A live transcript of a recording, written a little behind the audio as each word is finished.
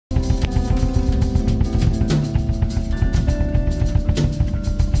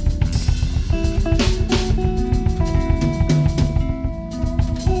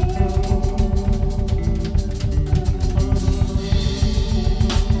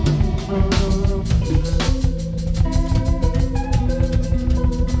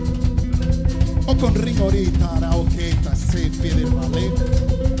rimorita raoketa se fede vale.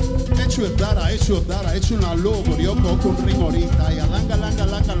 Echu una logo rioko con rimorita ya langa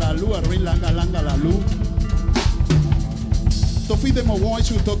la lua ri langa la lu. To fide mo wo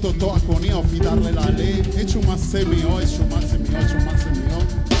echu to akoni o fidarle la le. Echu masemio.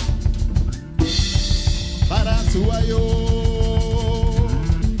 Para suayo.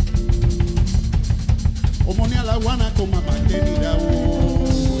 Omonia la guana con mamá querida.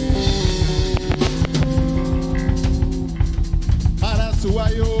 Para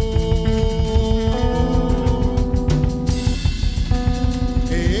suayo.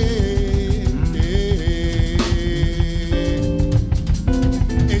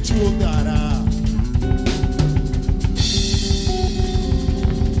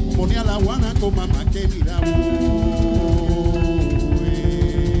 Omonia la guana con mamá querida.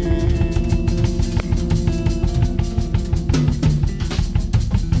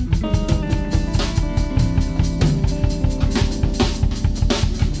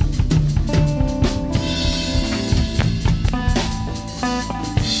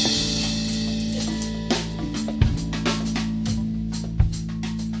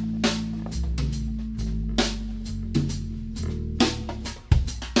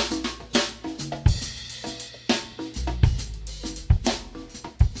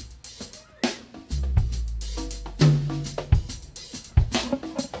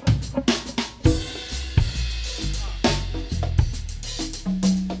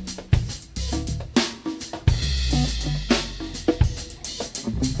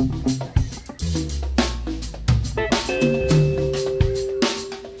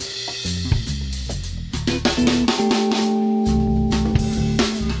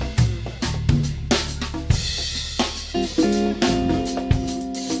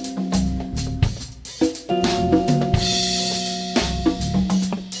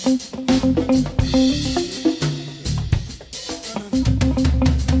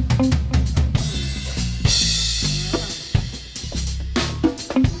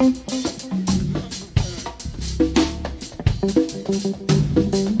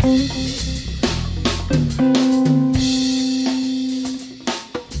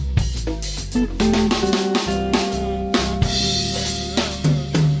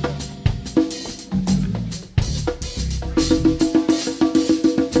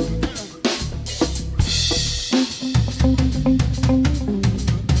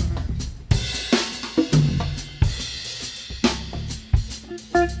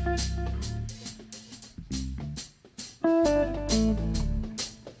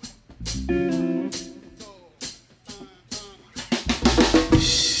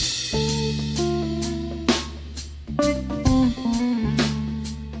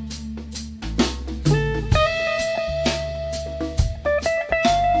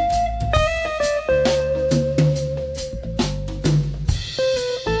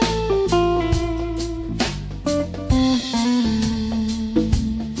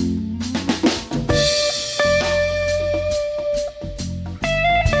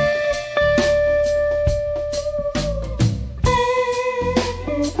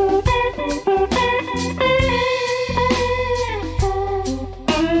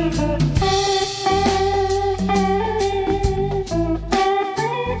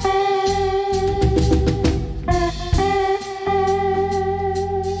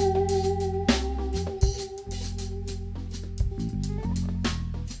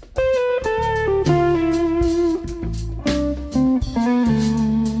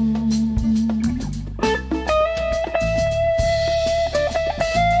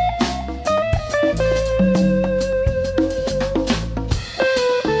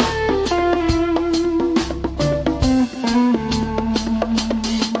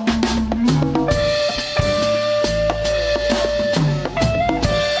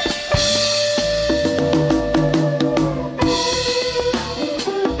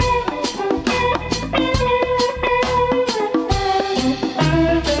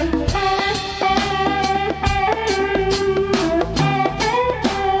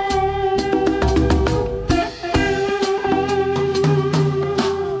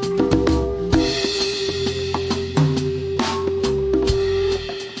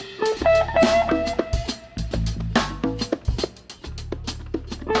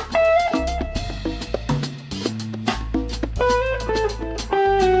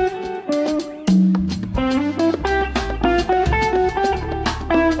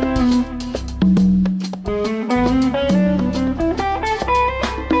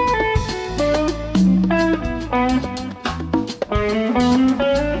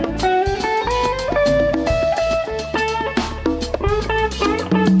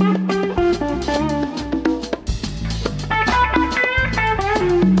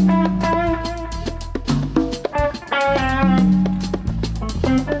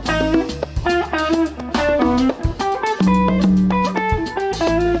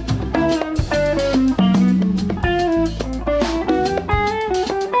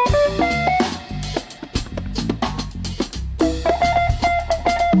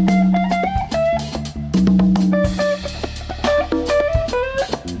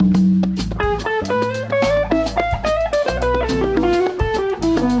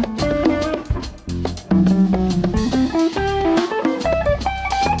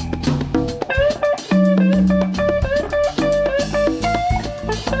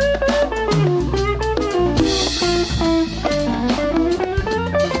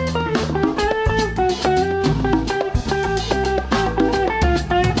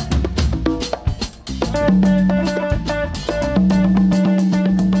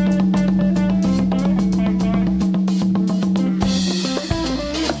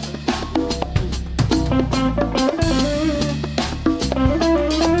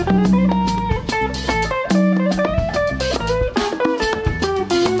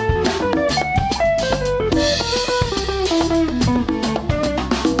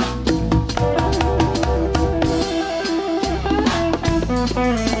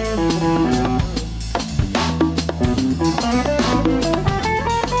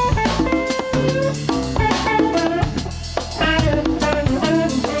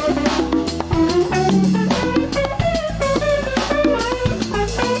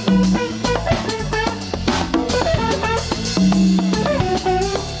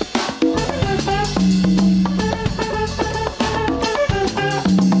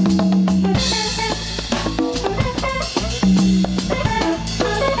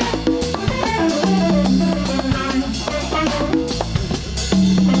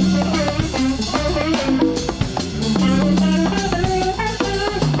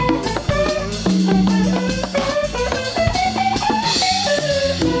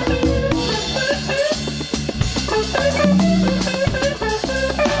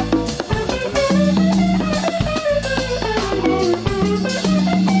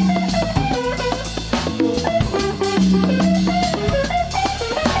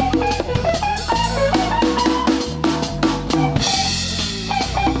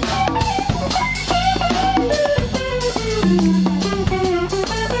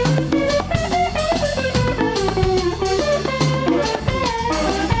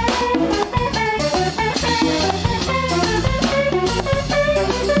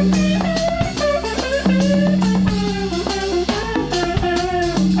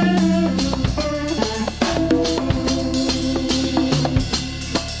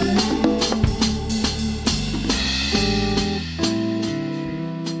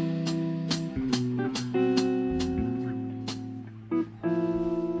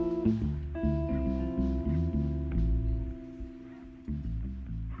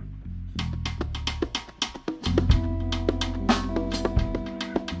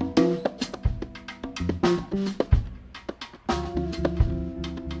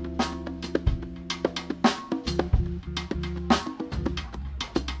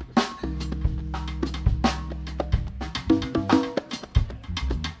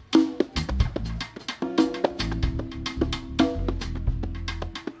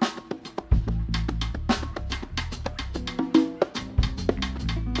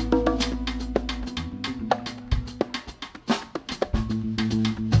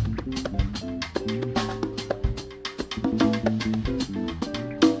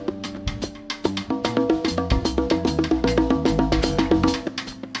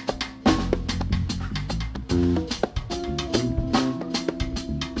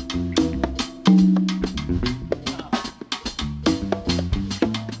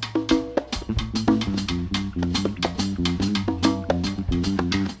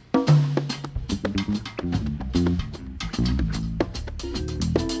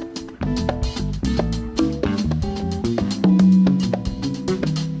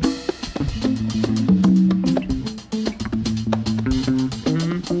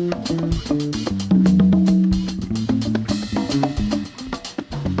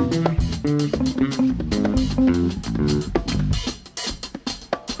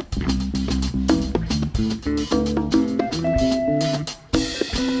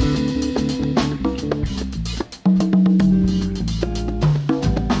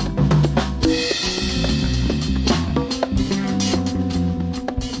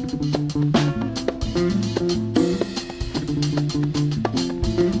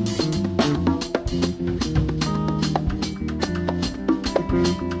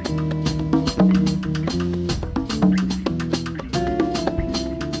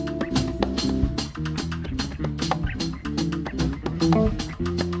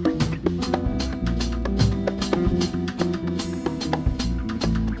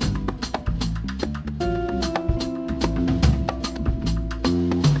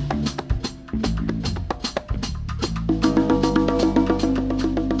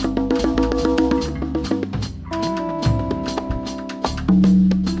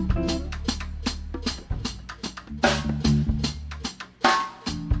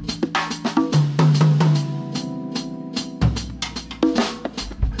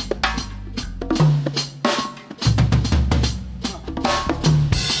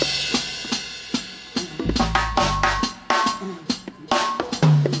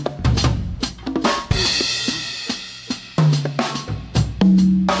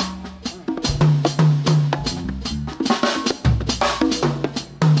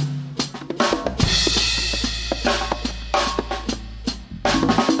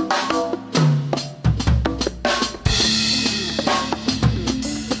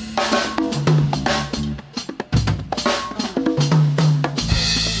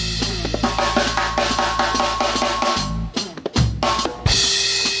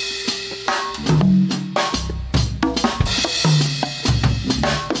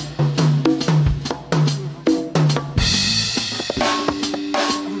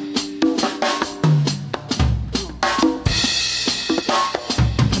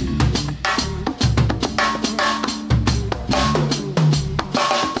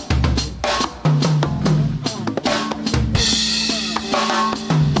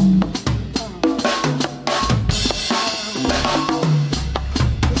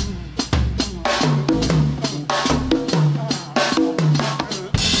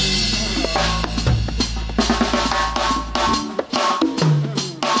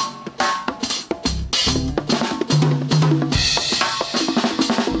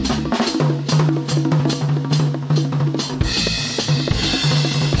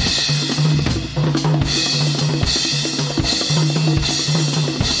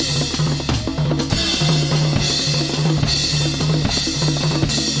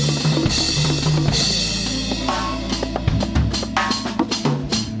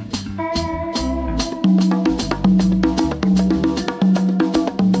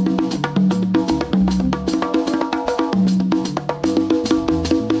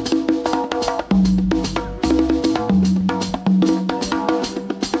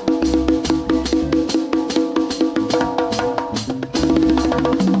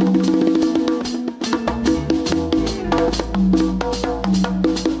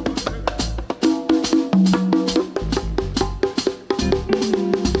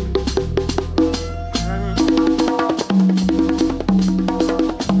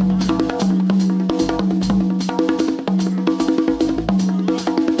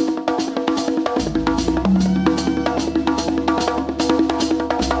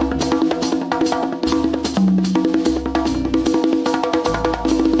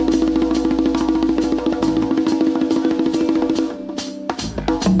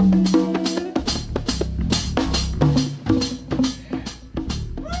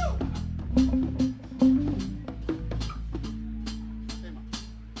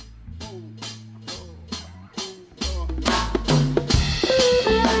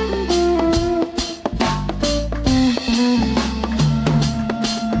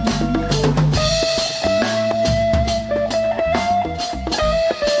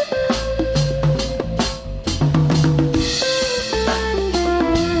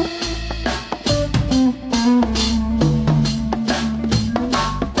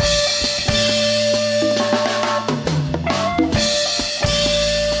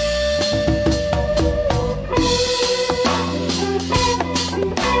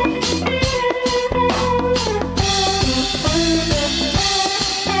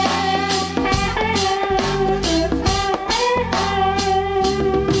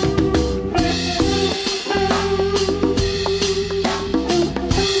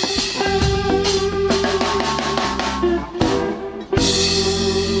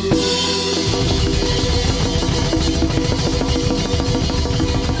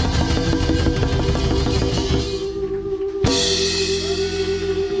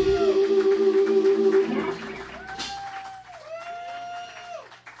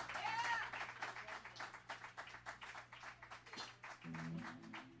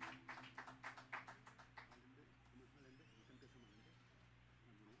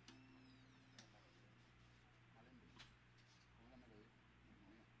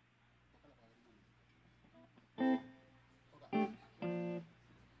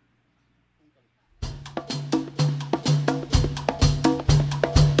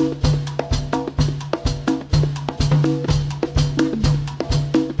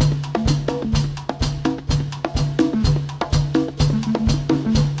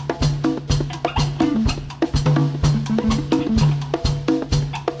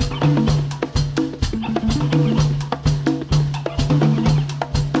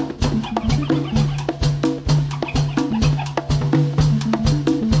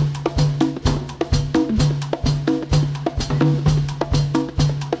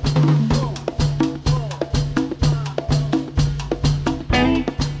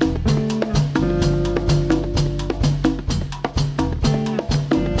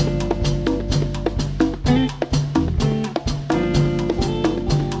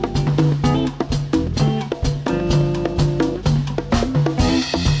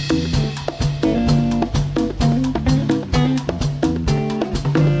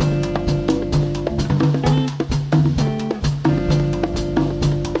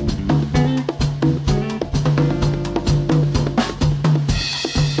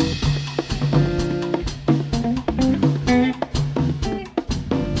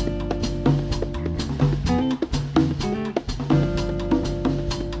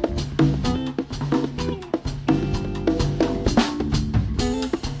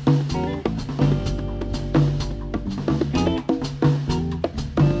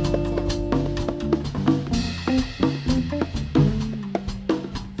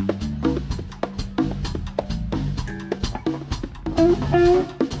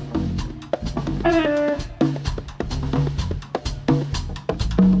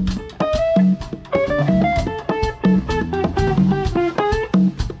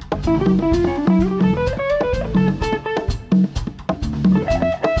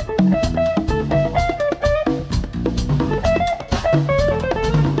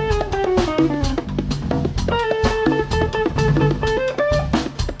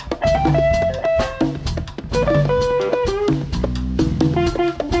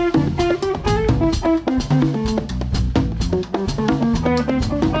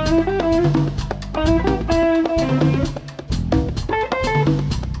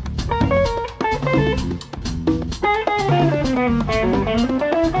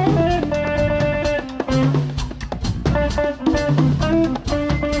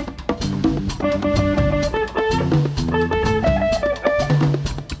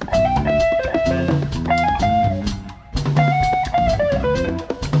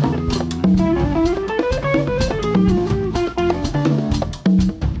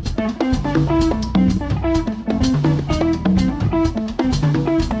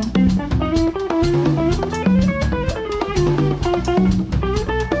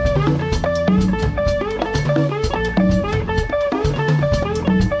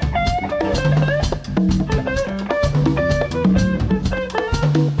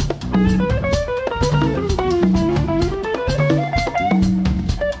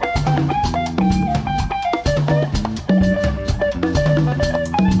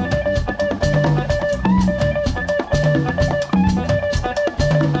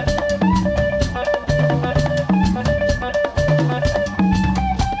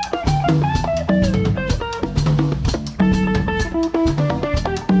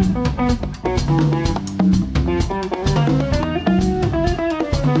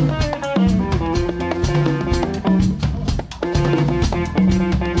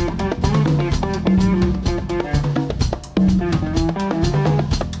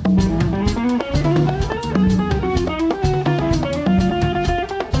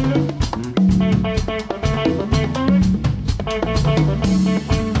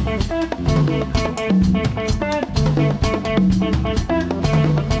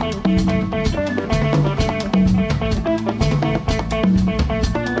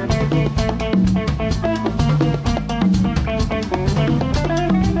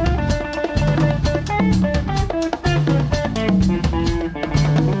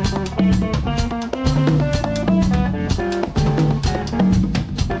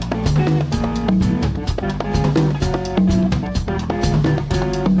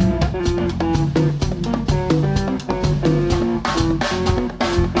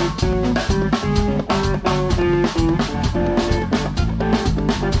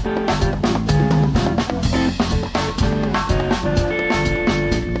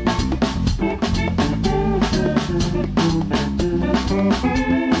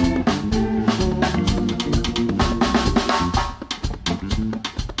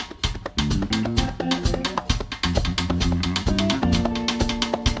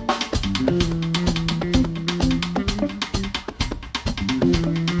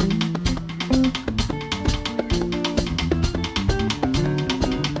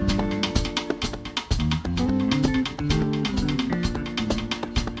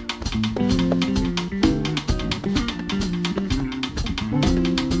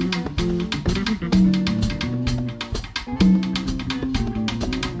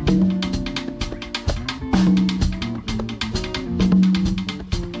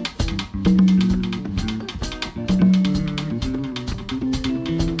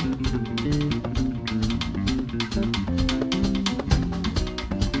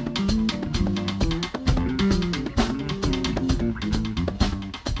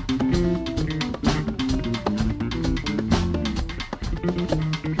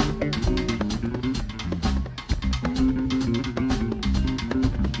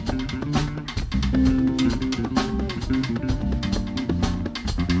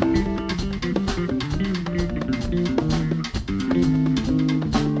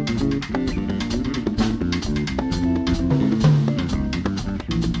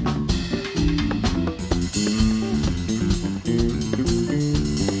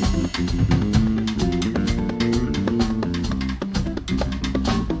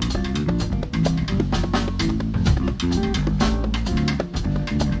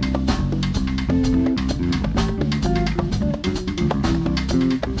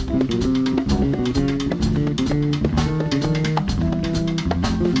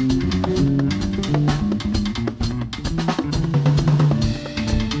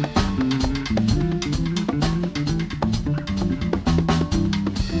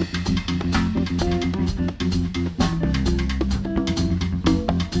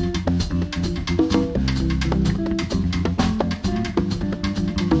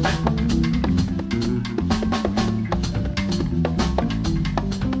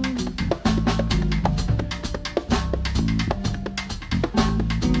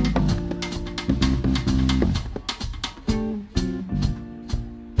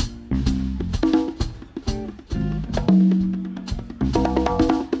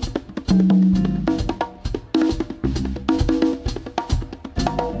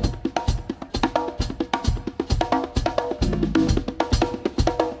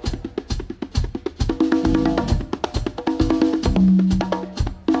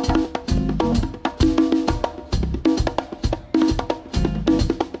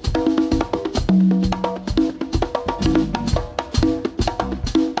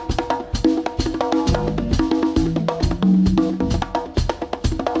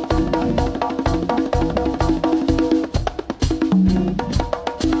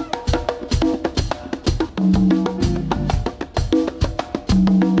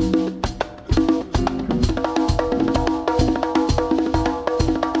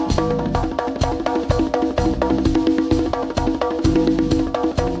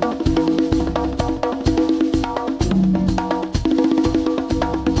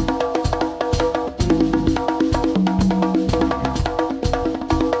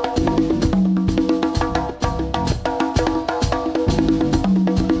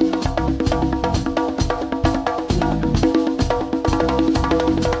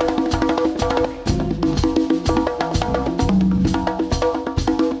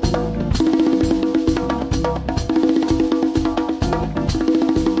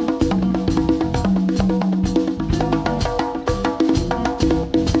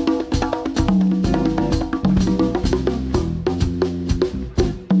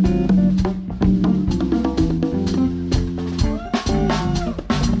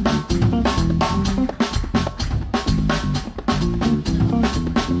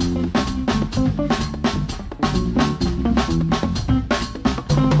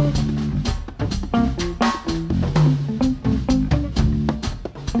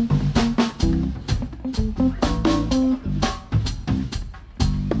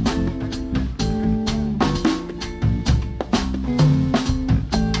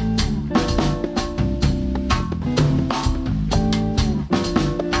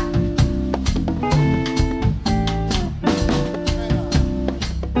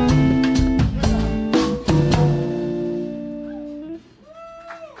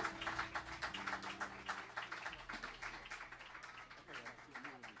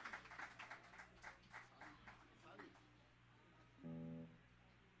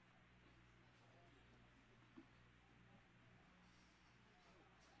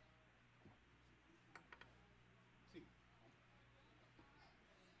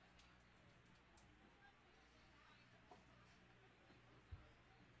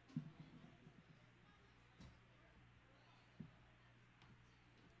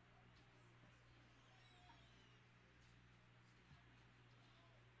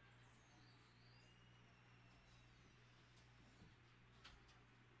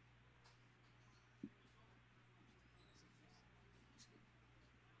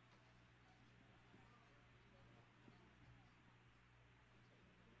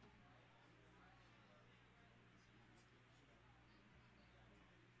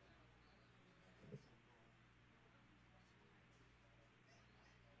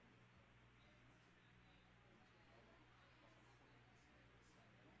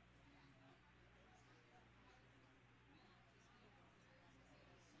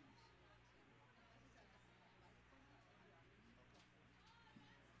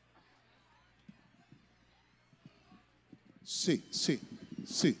 Sí, sí,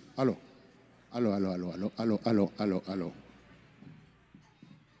 sí. Aló. Aló, aló, aló, aló, aló, aló, aló, aló.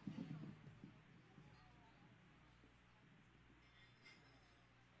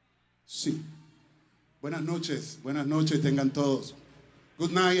 Sí. Buenas noches tengan todos.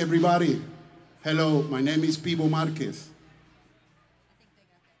 Good night, everybody. Hello, my name is Pibo Marquez.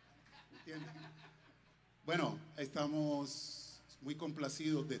 Bueno, estamos muy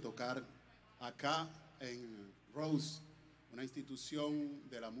complacidos de tocar acá en Rose, una institución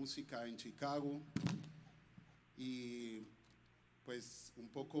de la música en Chicago. Y pues un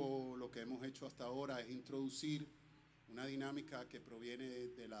poco lo que hemos hecho hasta ahora es introducir una dinámica que proviene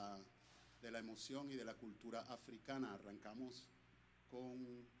de la emoción y de la cultura africana. Arrancamos con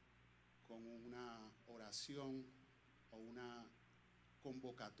una oración o una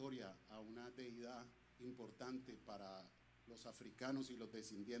convocatoria a una deidad importante para los africanos y los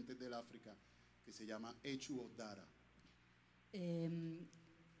descendientes del África, que se llama Echu Odara.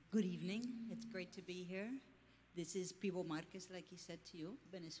 Good evening. It's great to be here. This is Pibo Marquez, like he said to you,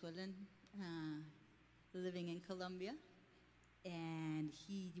 Venezuelan, living in Colombia. And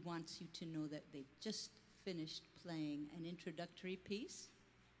he wants you to know that they just finished playing an introductory piece.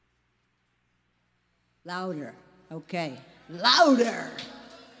 Louder. Okay. Louder.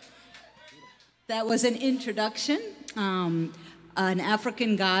 That was an introduction. An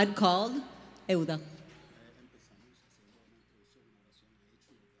African god called Euda.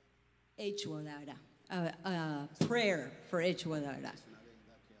 Echuadara. A prayer for Echuadara,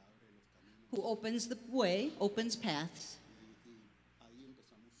 who opens the way, opens paths.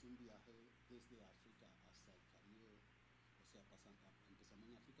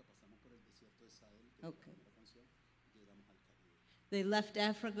 Okay. They left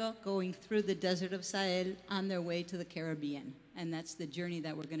Africa going through the desert of Sahel on their way to the Caribbean. And that's the journey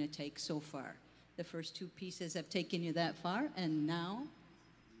that we're going to take so far. The first two pieces have taken you that far, and now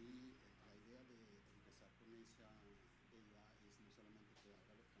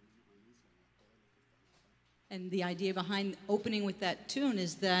and the idea behind opening with that tune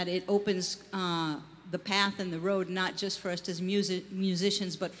is that it opens the path and the road, not just for us as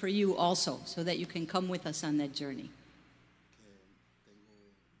musicians, but for you also, so that you can come with us on that journey.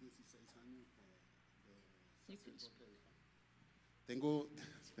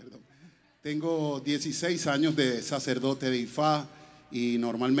 Tengo 16 años de sacerdote de Ifá y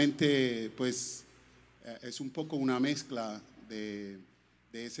normalmente pues es un poco una mezcla de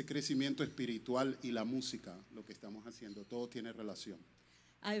ese crecimiento espiritual y la música, lo que estamos haciendo, todo tiene relación.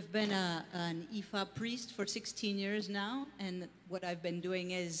 I've been an Ifa priest for 16 years now, and what I've been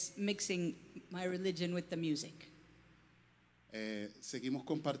doing is mixing my religion with the music. Seguimos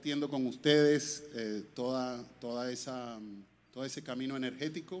compartiendo con ustedes todo ese camino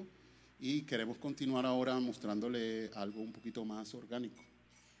energético y queremos continuar ahora mostrándole algo un poquito más orgánico.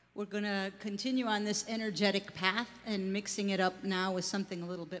 We're going to continue on this energetic path and mixing it up now with something a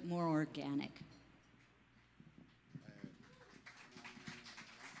little bit more organic.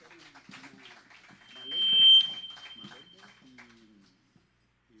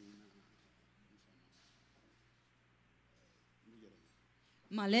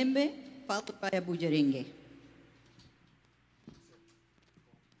 Malembe, followed by a bujerengue.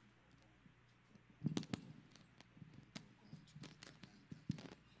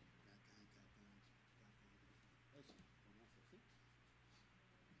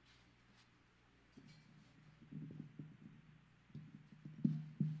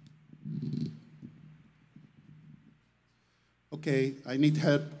 Okay, I need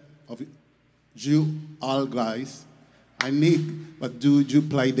help of you all guys. But do you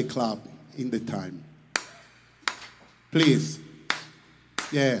play the club in the time? Please.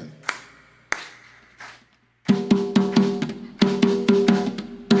 Yeah.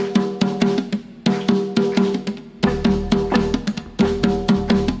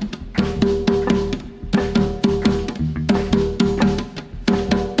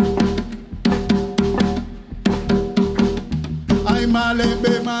 Ay,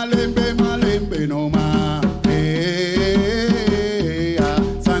 malembe, malembe, malembe, no más.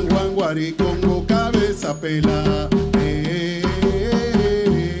 San Juan Guaricongo, cabeza pela.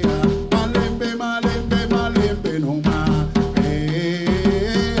 Malembe, malembe, malembe, no más.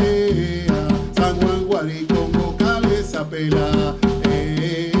 San Juan Guaricongo, cabeza pela.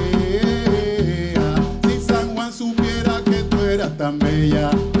 Si San Juan supiera que tú eras tan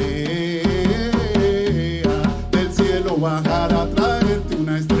bella, del cielo bajara a traerte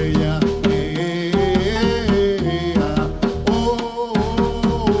una estrella.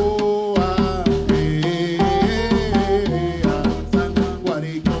 San Juan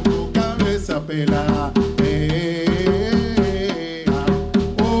Guaricongo, cabeza pela.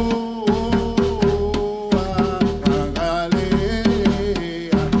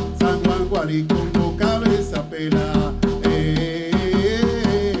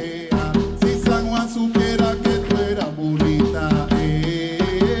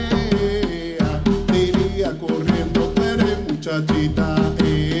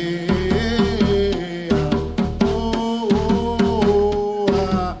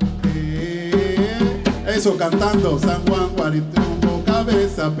 Eso, cantando. San Juan, Guaritumbo,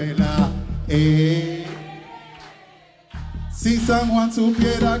 cabeza pelada. Si San Juan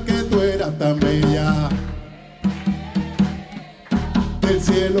supiera que tú eras tan bella, del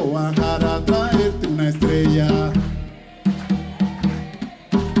cielo bajará a traerte una estrella.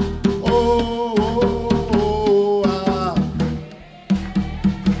 Oh, oh, oh, ah.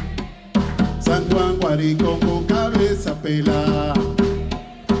 San Juan, Guaricongo, cabeza pelada.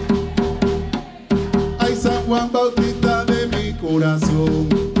 Ay, San Juan Bautista de mi corazón,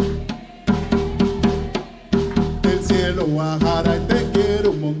 del cielo bajará y te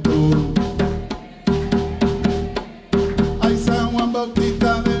quiero un montón. Ay, San Juan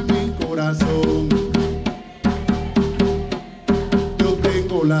Bautista de mi corazón, yo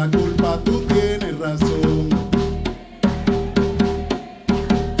tengo la culpa, tú tienes razón.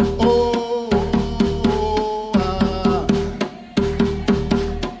 Oh, oh, ah.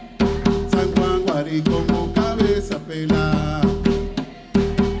 San Juan Guaricongo, cabeza pelada.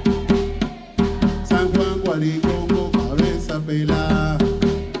 San Juan Guaricongo, cabeza pelada.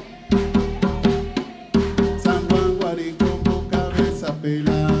 San Juan Guaricongo, cabeza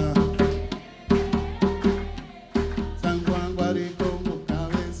pelada. San Juan Guaricongo,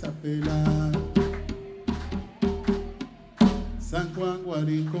 cabeza pelada. San Juan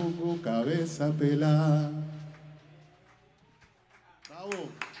Guaricongo, cabeza pelada. Bravo.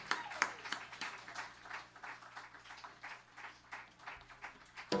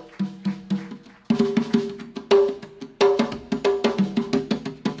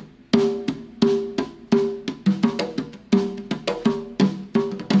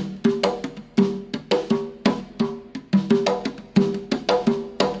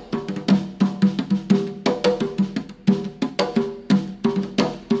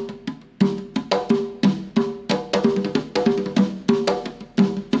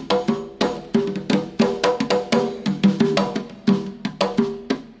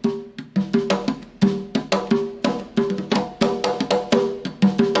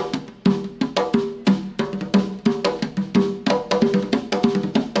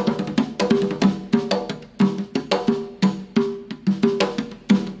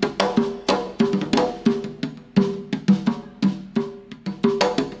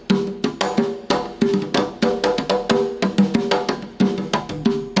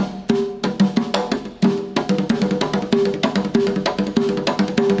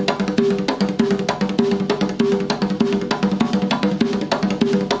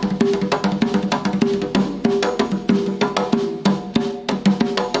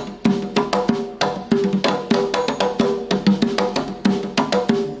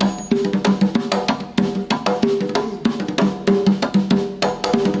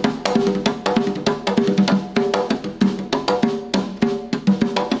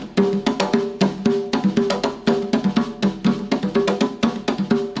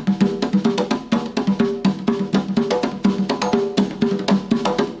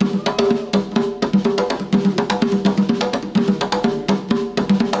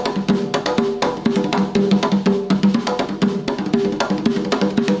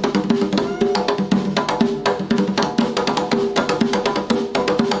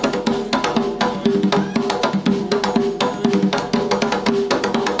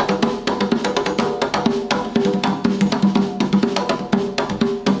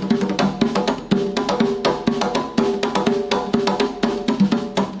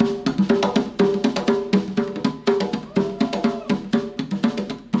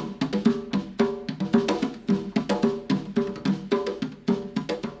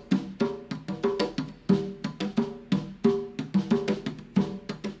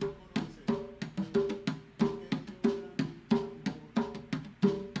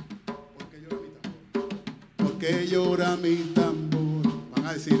 Que llora mi tambor. Van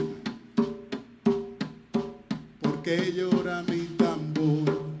a decir, ¿por qué llora mi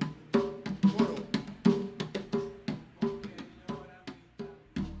tambor? Coro.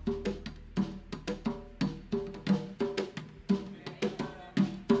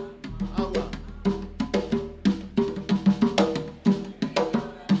 Agua.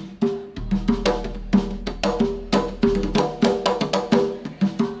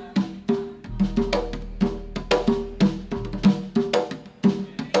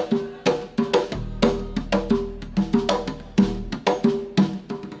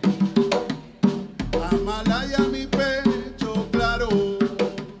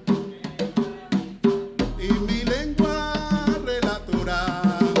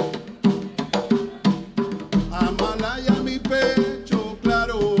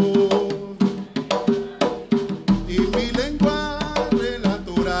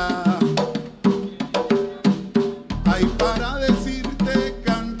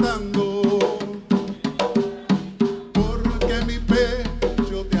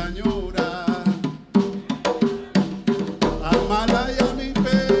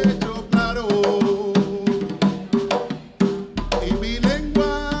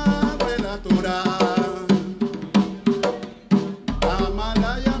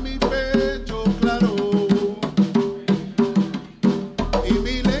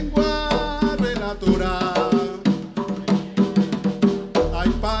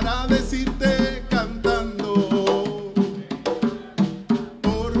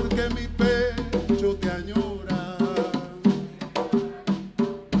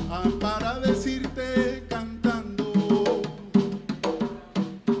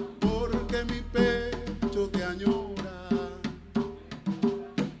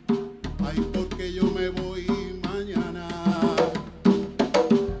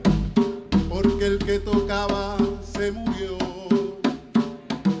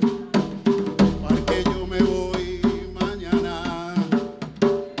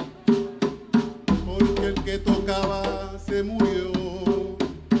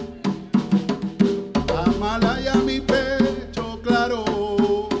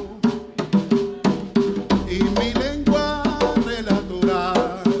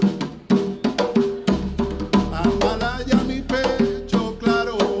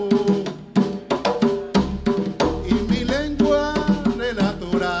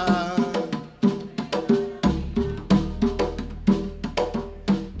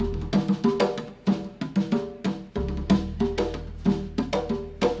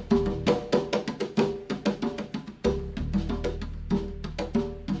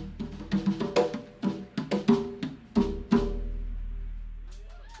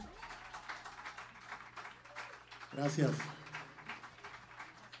 Gracias.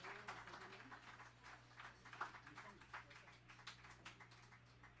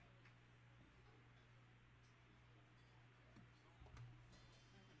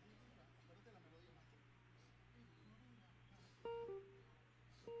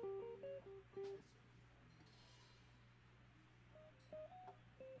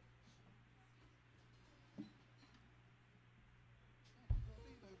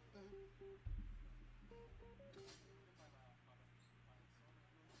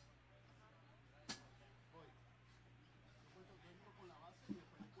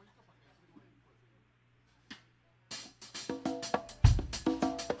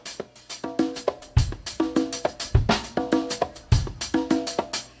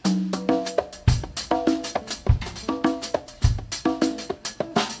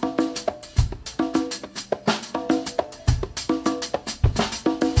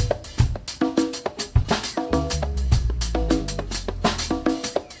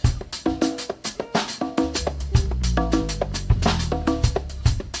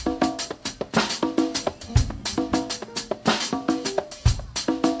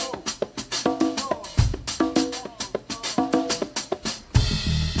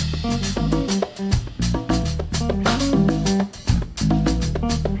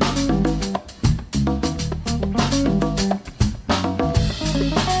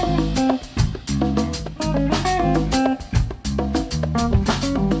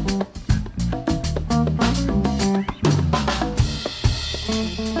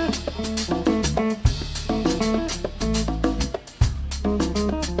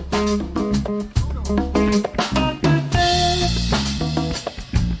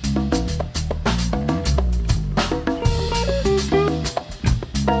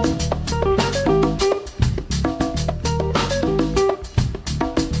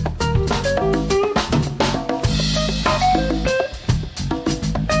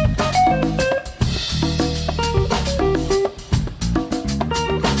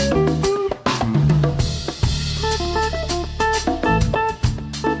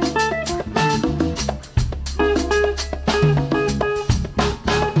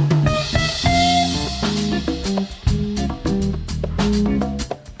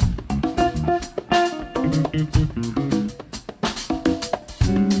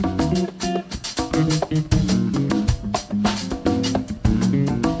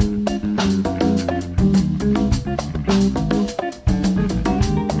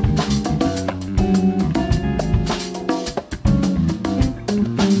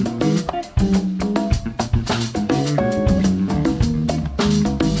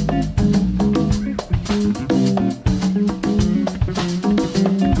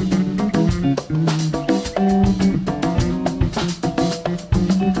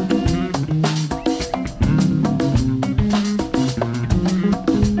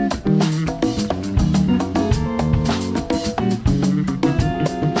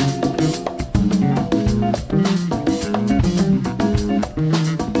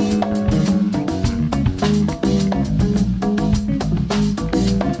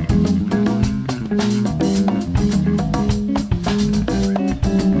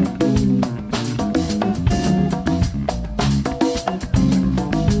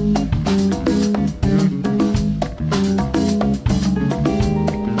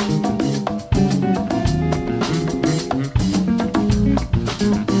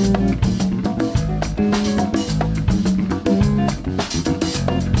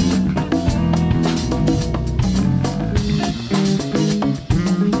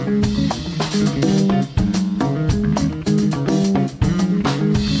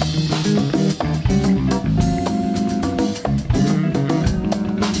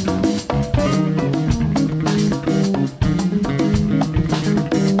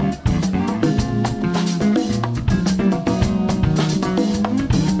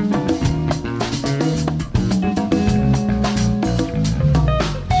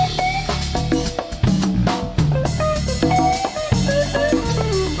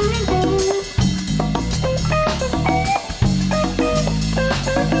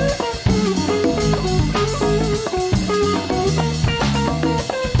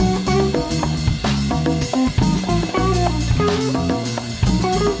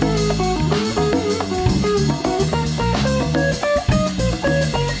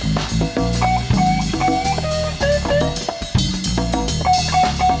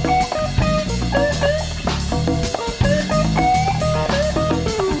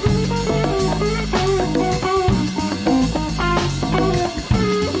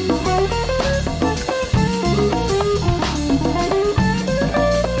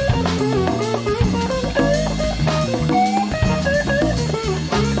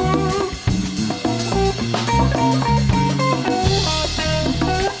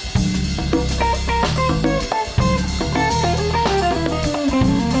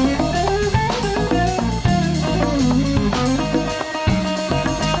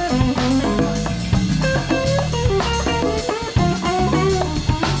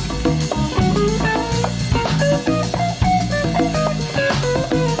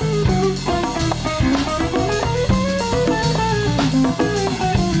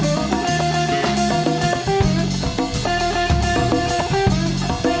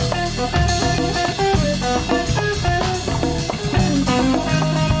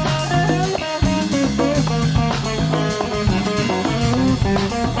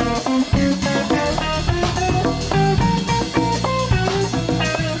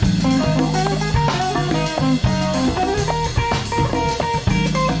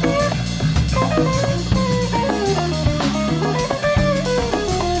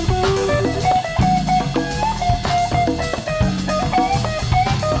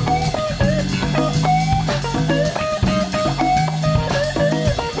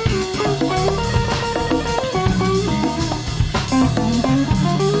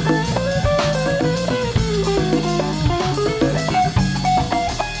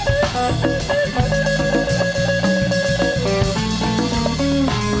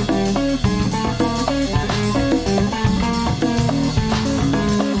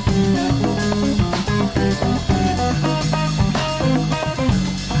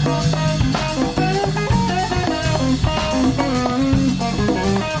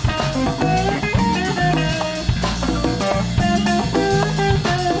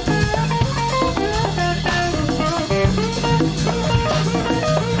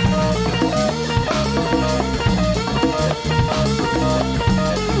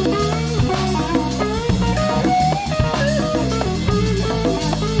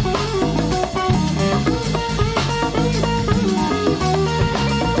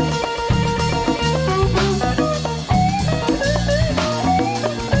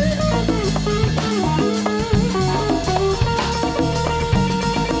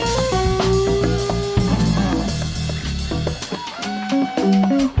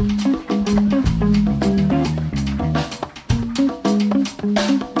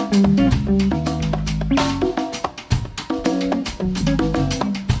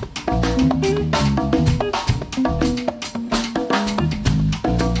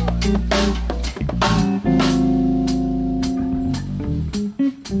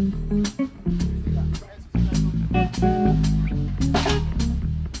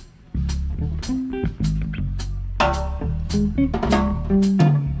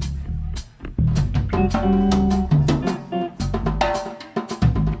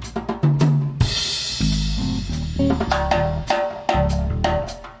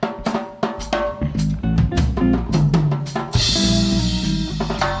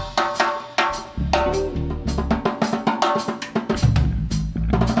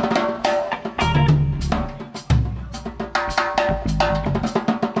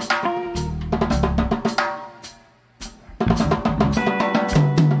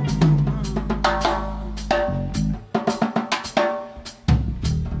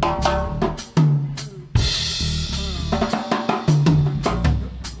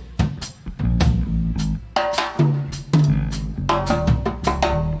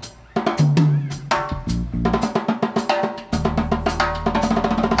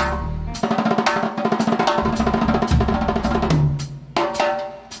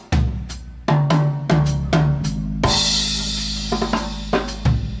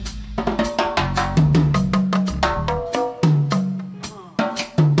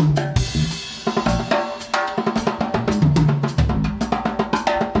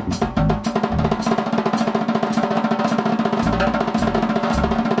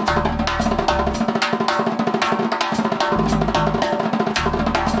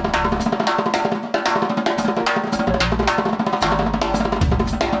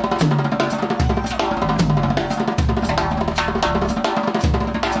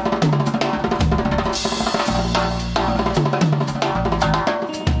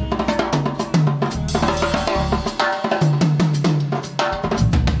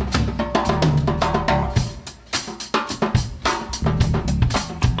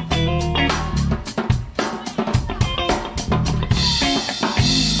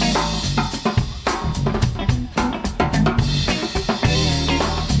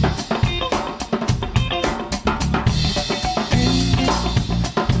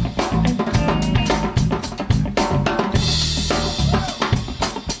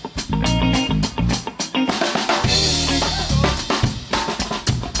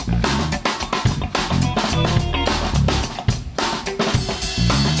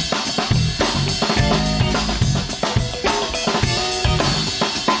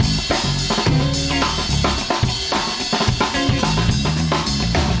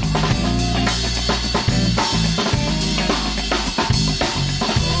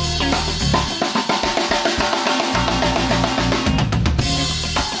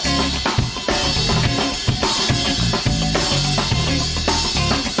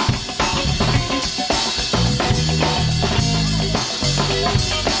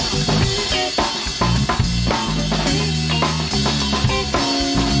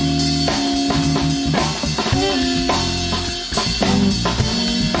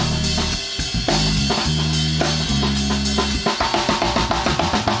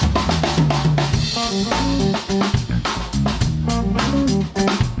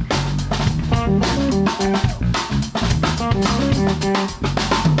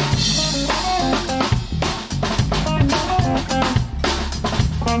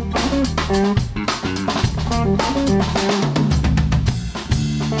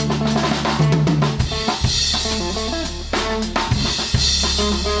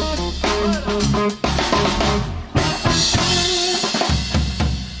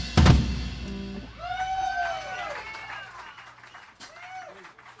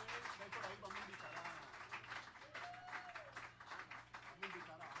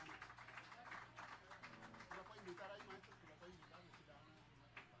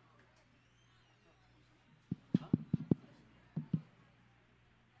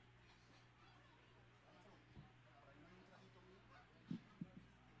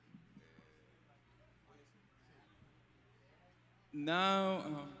 Now,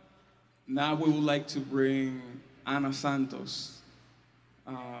 now we would like to bring Ana Santos,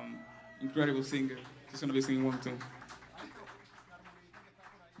 incredible singer. She's going to be singing one too.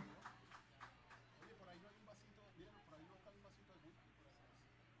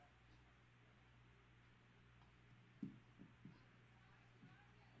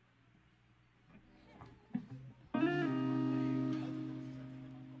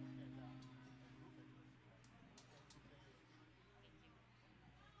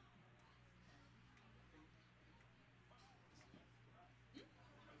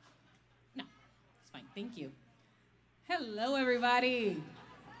 No, it's fine. Thank you. Hello, everybody.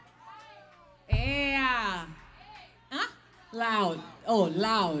 Yeah. Huh? Loud. Oh,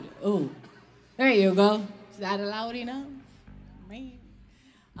 loud. Oh, there you go. Is that loud enough? Man.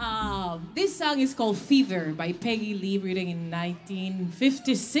 This song is called Fever by Peggy Lee, written in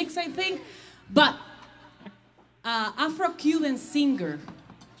 1956, I think. But Afro-Cuban singer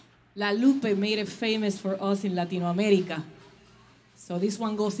La Lupe made it famous for us in Latin America. So this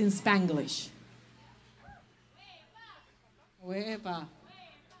one goes in Spanglish. Uepa.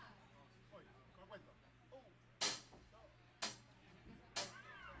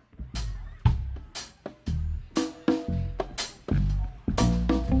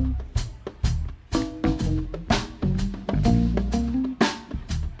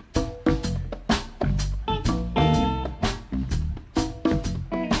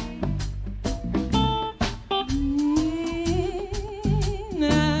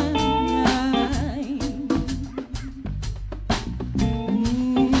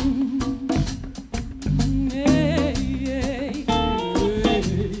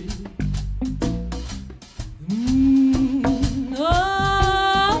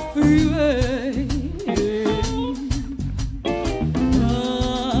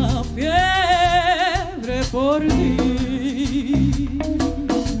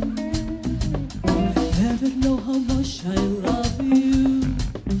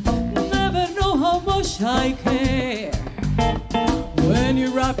 I care. When you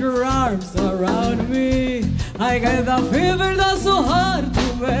wrap your arms around me, I get the fever that's so hard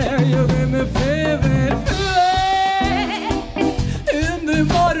to bear. You give me fever, fever. In the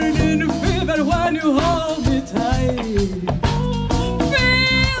morning, fever when you hold me tight.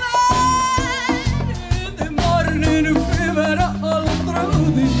 Fever. In the morning, fever all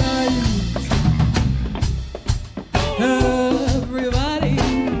through the night. Everybody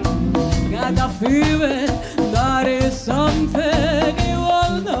got the fever. That is something you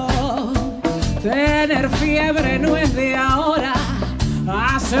all know. Tener fiebre no es de ahora.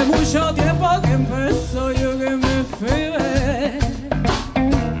 Hace mucho tiempo que empezó. You give me fever.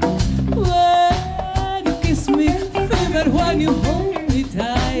 When you kiss me, fever when you hold me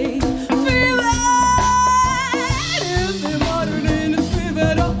tight. Fever in the morning,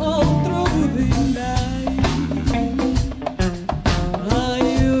 fever all through the night. Oh,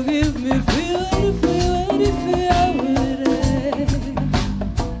 you give me fever, fever, fever.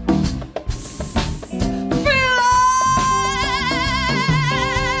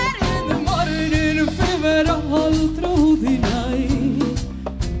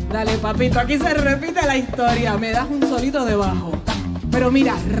 Dale, papito, aquí se repite la historia. Me das un solito debajo. Pero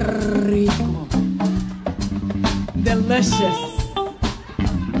mira, rico. Delicious.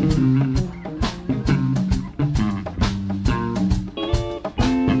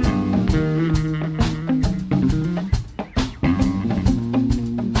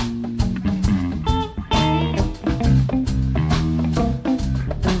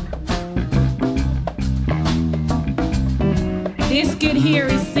 This kid here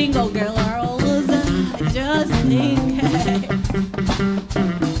is single, girls. Just in case.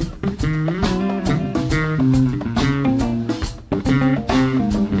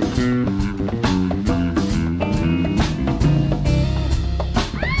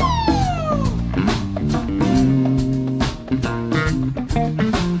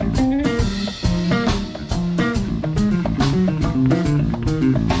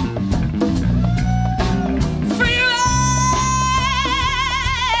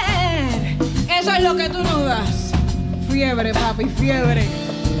 Eso es lo que tú no das. Fiebre, papi, fiebre.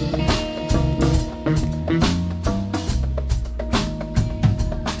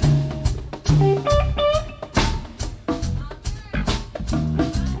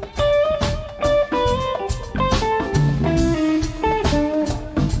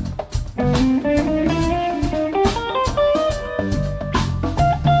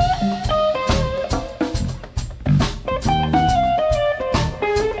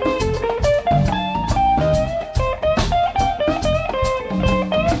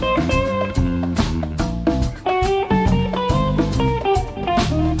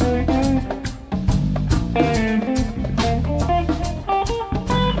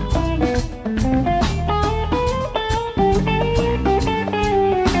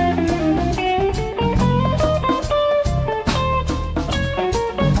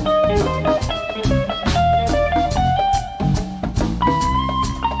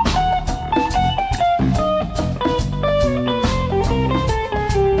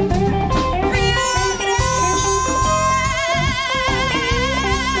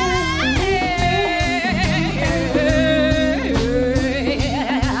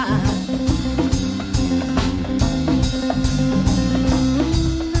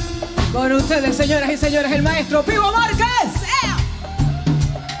 Con ustedes, señoras y señores, el maestro Pibo Marquez.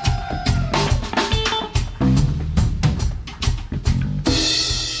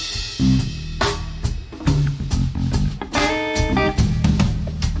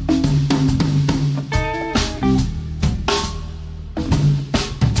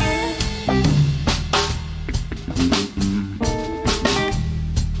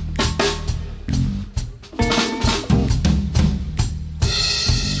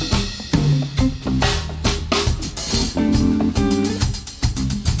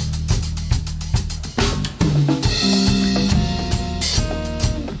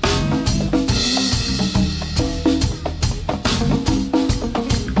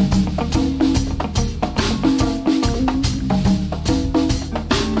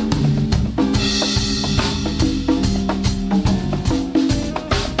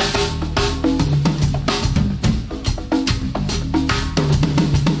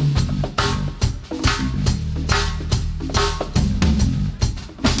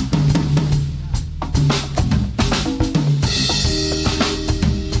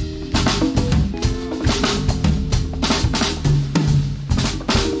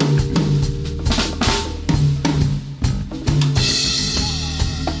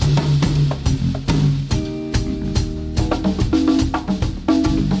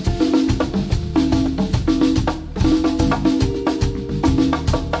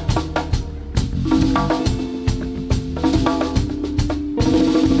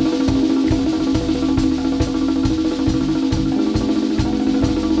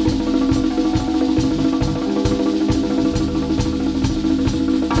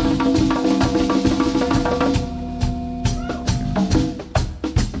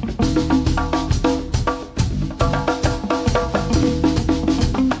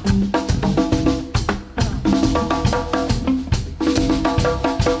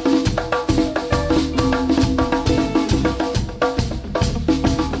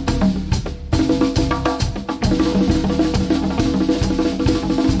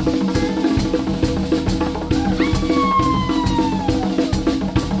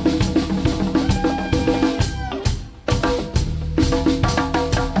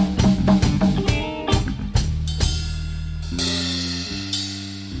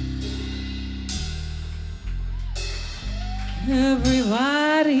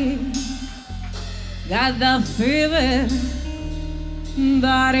 body got the fever.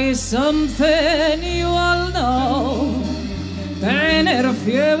 That is something you all know. Tener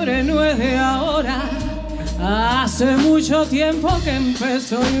fiebre no es de ahora. Hace mucho tiempo que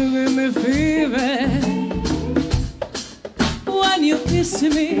empezó. You give me fever when you kiss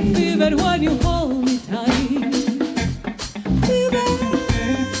me, fever when you hold me tight. Fever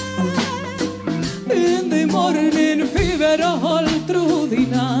in the morning, fever all through the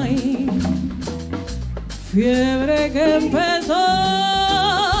night. Fiebre que empezó,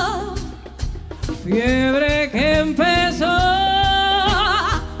 fiebre que empezó,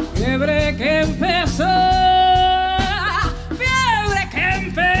 fiebre que empezó, fiebre que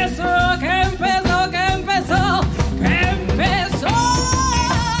empezó, que empezó, que empezó, que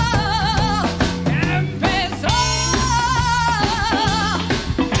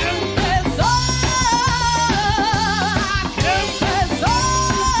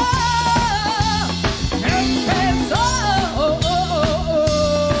empezó, que empezó, que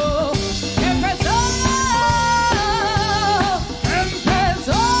empezó,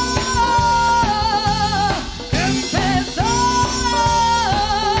 que empezó.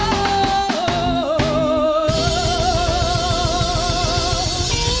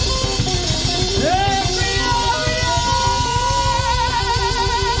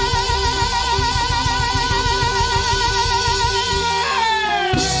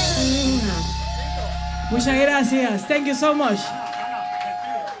 Muchas gracias. Thank you so much.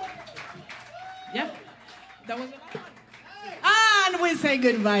 Yep. That was it. And we say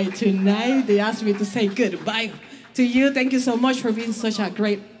goodbye tonight. They asked me to say goodbye to you. Thank you so much for being such a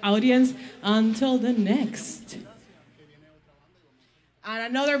great audience. Until the next. And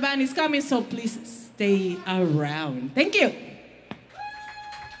another band is coming, so please stay around. Thank you.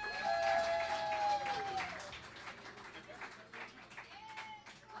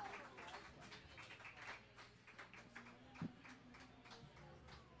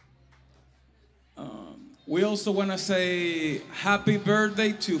 We also want to say happy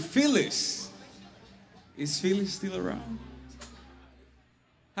birthday to Phyllis. Is Phyllis still around?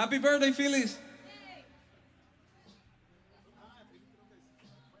 Happy birthday, Phyllis.